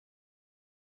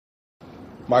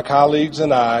My colleagues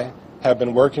and I have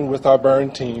been working with our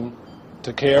burn team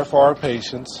to care for our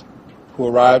patients who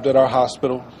arrived at our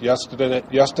hospital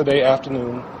yesterday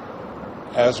afternoon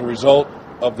as a result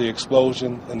of the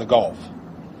explosion in the Gulf.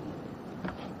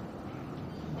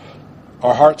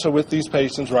 Our hearts are with these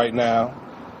patients right now,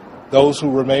 those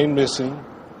who remain missing,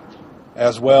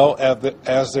 as well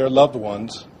as their loved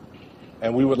ones,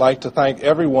 and we would like to thank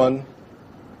everyone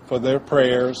for their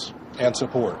prayers and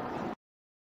support.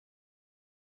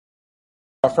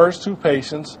 Our first two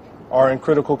patients are in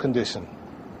critical condition,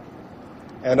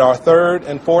 and our third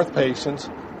and fourth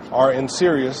patients are in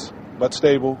serious but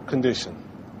stable condition.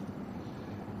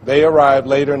 They arrived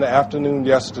later in the afternoon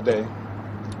yesterday.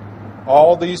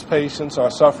 All these patients are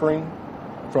suffering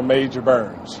from major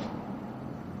burns.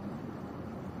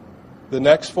 The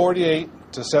next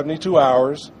 48 to 72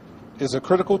 hours is a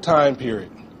critical time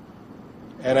period,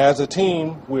 and as a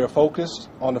team, we are focused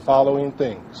on the following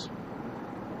things: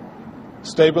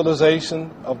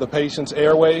 stabilization of the patient's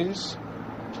airways,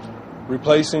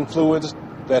 replacing fluids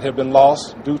that have been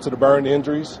lost due to the burn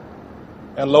injuries,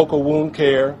 and local wound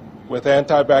care with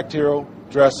antibacterial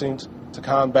dressings to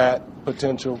combat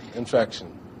potential infection.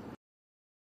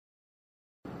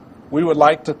 We would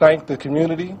like to thank the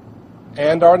community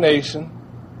and our nation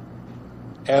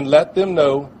and let them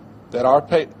know that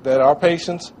our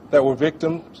patients that were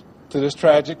victims to this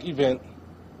tragic event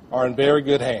are in very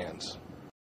good hands.